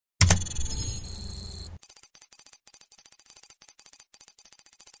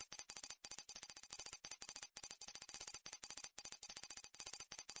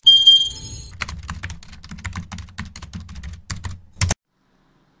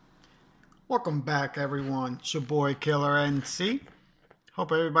Welcome back, everyone. It's your boy Killer NC.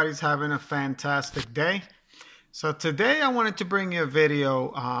 Hope everybody's having a fantastic day. So today I wanted to bring you a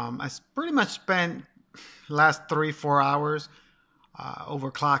video. I pretty much spent last 3-4 hours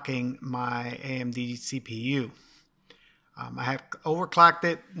overclocking my AMD CPU. I had overclocked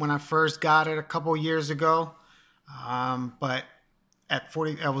it when I first got it a couple years ago, but at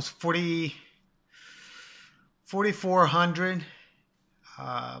 4400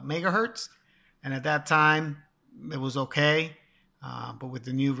 megahertz, and at that time it was okay, but with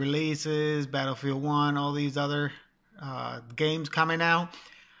the new releases, Battlefield 1, all these other games coming out,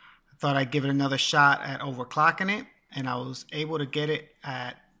 I thought I'd give it another shot at overclocking it, and I was able to get it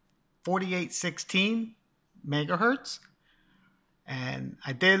at 4816 megahertz. And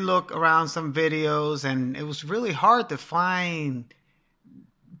I did look around some videos, and it was really hard to find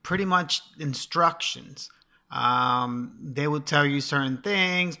pretty much instructions. They would tell you certain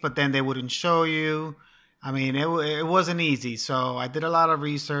things, but then they wouldn't show you. I mean, it wasn't easy. So I did a lot of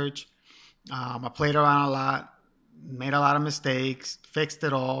research. I played around a lot, made a lot of mistakes, fixed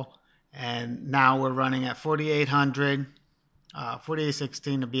it all. And now we're running at 4800,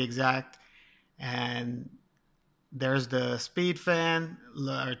 4816 to be exact. And there's the speed fan,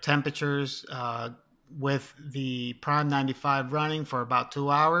 or temperatures, with the Prime 95 running for about 2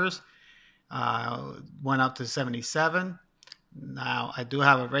 hours. Went up to 77. Now I do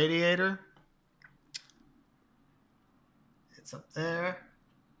have a radiator. It's up there.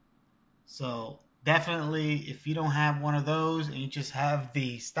 So definitely, if you don't have one of those and you just have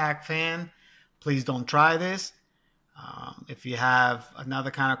the stack fan, please don't try this. If you have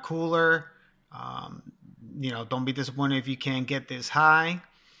another kind of cooler, don't be disappointed if you can't get this high.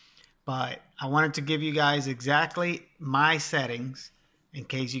 But I wanted to give you guys exactly my settings in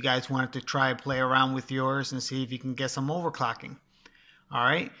case you guys wanted to try play around with yours and see if you can get some overclocking. All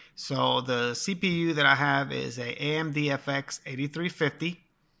right, so the CPU that I have is a AMD FX-8350,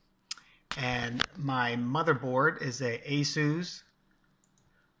 and my motherboard is a Asus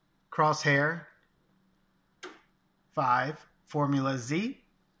Crosshair 5 Formula Z.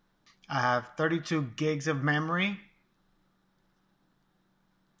 I have 32 gigs of memory.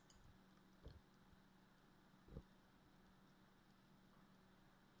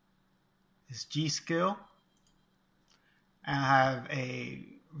 It's G-Skill. I have a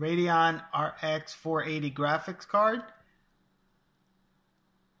Radeon RX 480 graphics card.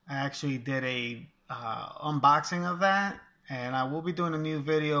 I actually did a unboxing of that, and I will be doing a new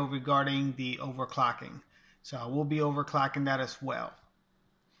video regarding the overclocking. So I will be overclocking that as well.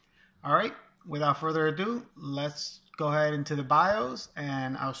 All right, without further ado, let's go ahead into the BIOS,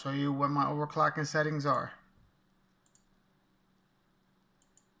 and I'll show you what my overclocking settings are.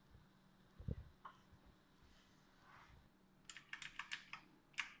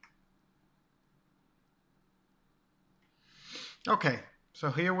 Okay, so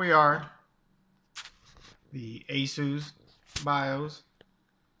here we are, the Asus Bios,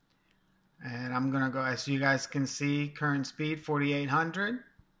 and I'm gonna go, as you guys can see, current speed 4800,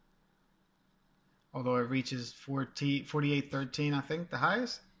 although it reaches 4813, I think, the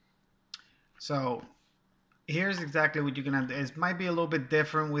highest. So here's exactly what you're gonna do. It might be a little bit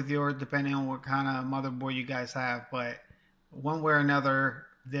different with yours depending on what kind of motherboard you guys have, but one way or another,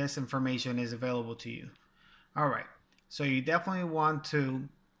 this information is available to you. All right. So you definitely want to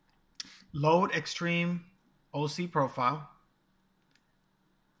load Extreme OC profile.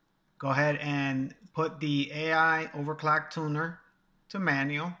 Go ahead and put the AI overclock tuner to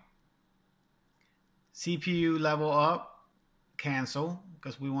manual. CPU level up, cancel,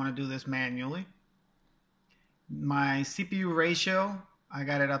 because we want to do this manually. My CPU ratio, I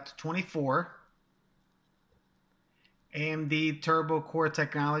got it up to 24. AMD Turbo Core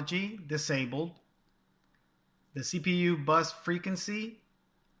Technology, disabled. The CPU bus frequency,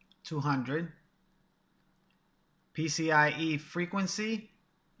 200. PCIe frequency,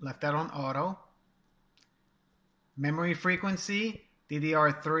 left that on auto. Memory frequency,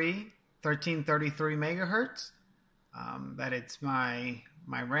 DDR3, 1333 megahertz. That it's my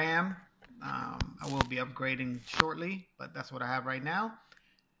RAM. I will be upgrading shortly, but that's what I have right now.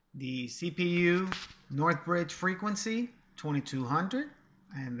 The CPU North Bridge frequency, 2200,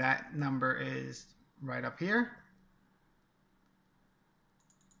 and that number is right up here.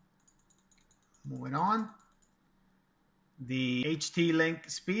 Moving on. The HT link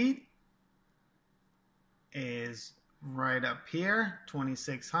speed is right up here,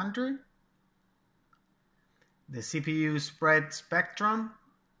 2600. The CPU spread spectrum,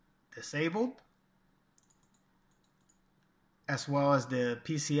 disabled, as well as the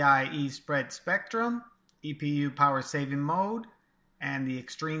PCIe spread spectrum, EPU power saving mode, and the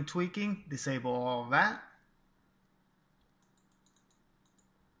extreme tweaking, disable all of that.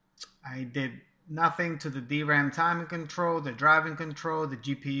 I did nothing to the DRAM timing control, the driving control, the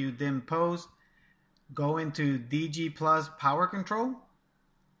GPU dim post. Go into DG plus power control.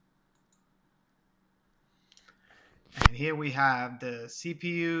 And here we have the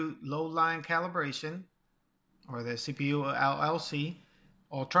CPU load line calibration, or the CPU LLC,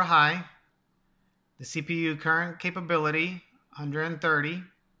 ultra high. The CPU current capability, 130.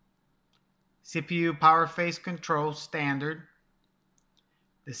 CPU power phase control, standard.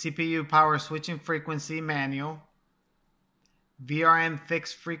 The CPU power switching frequency, manual. VRM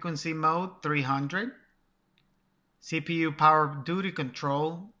fixed frequency mode, 300. CPU power duty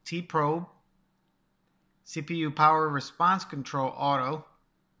control, T-probe. CPU power response control, auto.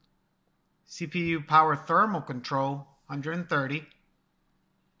 CPU power thermal control, 130.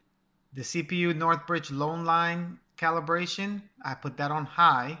 The CPU North Bridge load line calibration, I put that on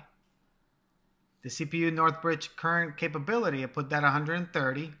high. The CPU North Bridge current capability, I put that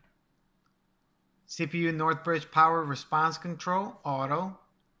 130. CPU North Bridge power response control, auto.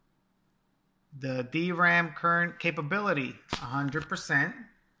 The DRAM current capability, 100%. I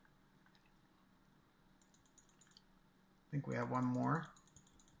think we have one more.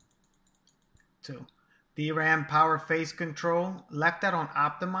 2. DRAM power phase control, left that on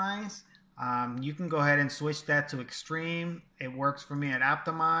optimize. You can go ahead and switch that to extreme. It works for me at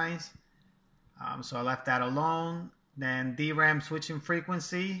optimize. So I left that alone. Then DRAM switching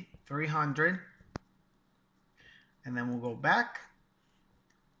frequency, 300. And then we'll go back.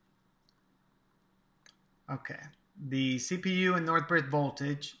 Okay. The CPU and North Bridge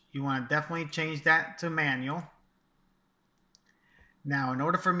voltage, you want to definitely change that to manual. Now, in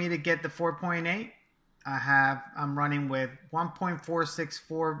order for me to get the 4.8, I'm running with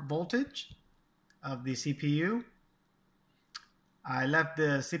 1.464 voltage of the CPU. I left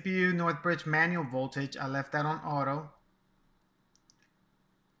the CPU North Bridge manual voltage. I left that on auto.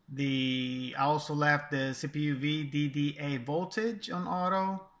 I also left the CPU VDDA voltage on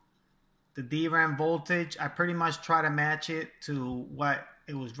auto. The DRAM voltage, I pretty much try to match it to what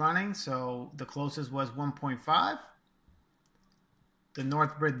it was running. So the closest was 1.5. The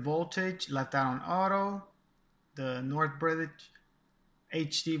North Bridge voltage, left that on auto. The North Bridge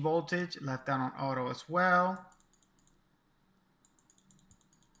HD voltage, left that on auto as well.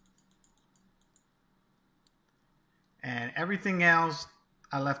 And everything else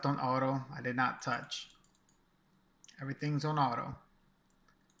I left on auto. I did not touch. Everything's on auto.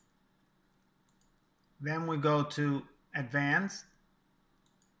 Then we go to advanced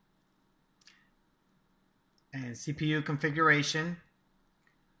and CPU configuration.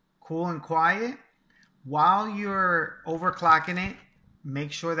 Cool and quiet. While you're overclocking it,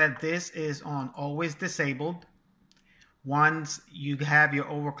 make sure that this is on always disabled. Once you have your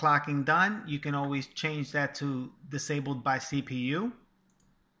overclocking done, you can always change that to disabled by CPU.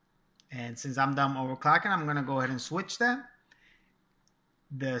 And since I'm done overclocking, I'm going to go ahead and switch that.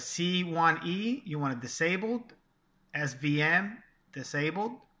 The C1E, you want it disabled. SVM,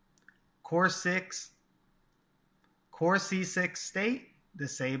 disabled. Core C6 state,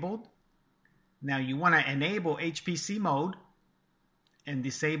 disabled. Now you want to enable HPC mode and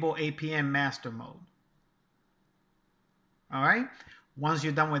disable APM master mode. All right. Once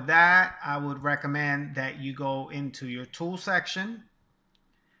you're done with that, I would recommend that you go into your tool section,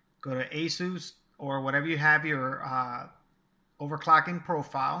 go to Asus or whatever you have your overclocking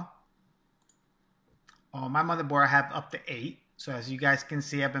profile. On my motherboard, I have up to 8. So as you guys can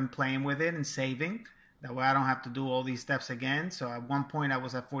see, I've been playing with it and saving. That way I don't have to do all these steps again. So at one point I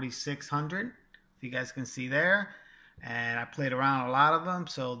was at 4600. If you guys can see there. And I played around a lot of them.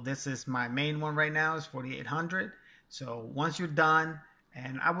 So this is my main one right now, is 4800. So once you're done,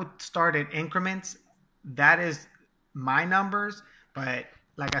 and I would start at increments. That is my numbers. But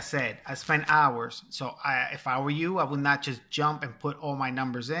like I said, I spent hours. So if I were you, I would not just jump and put all my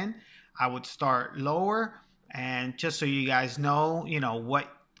numbers in. I would start lower. And just so you guys know, what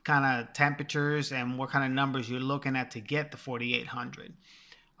kind of temperatures and what kind of numbers you're looking at to get the 4800.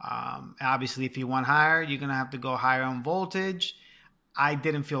 Obviously, if you want higher, you're going to have to go higher on voltage. I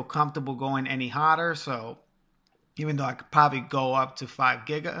didn't feel comfortable going any hotter. So even though I could probably go up to 5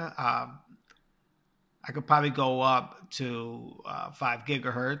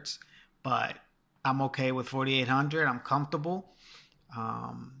 gigahertz, but I'm okay with 4800. I'm comfortable.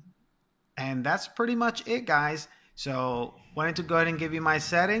 And that's pretty much it, guys. So wanted to go ahead and give you my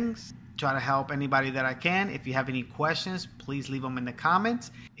settings, try to help anybody that I can. If you have any questions, please leave them in the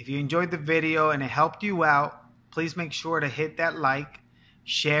comments. If you enjoyed the video and it helped you out, please make sure to hit that like,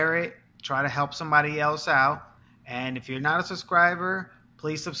 share it, try to help somebody else out. And if you're not a subscriber,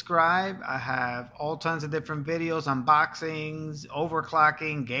 please subscribe. I have all tons of different videos, unboxings,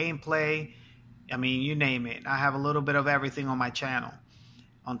 overclocking, gameplay. I mean, you name it. I have a little bit of everything on my channel.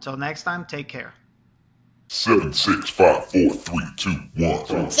 Until next time, take care. 7, 6, 5, 4, 3, 2, 1. You'll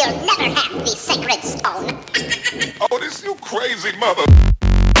never have the sacred stone. Oh, this you crazy mother.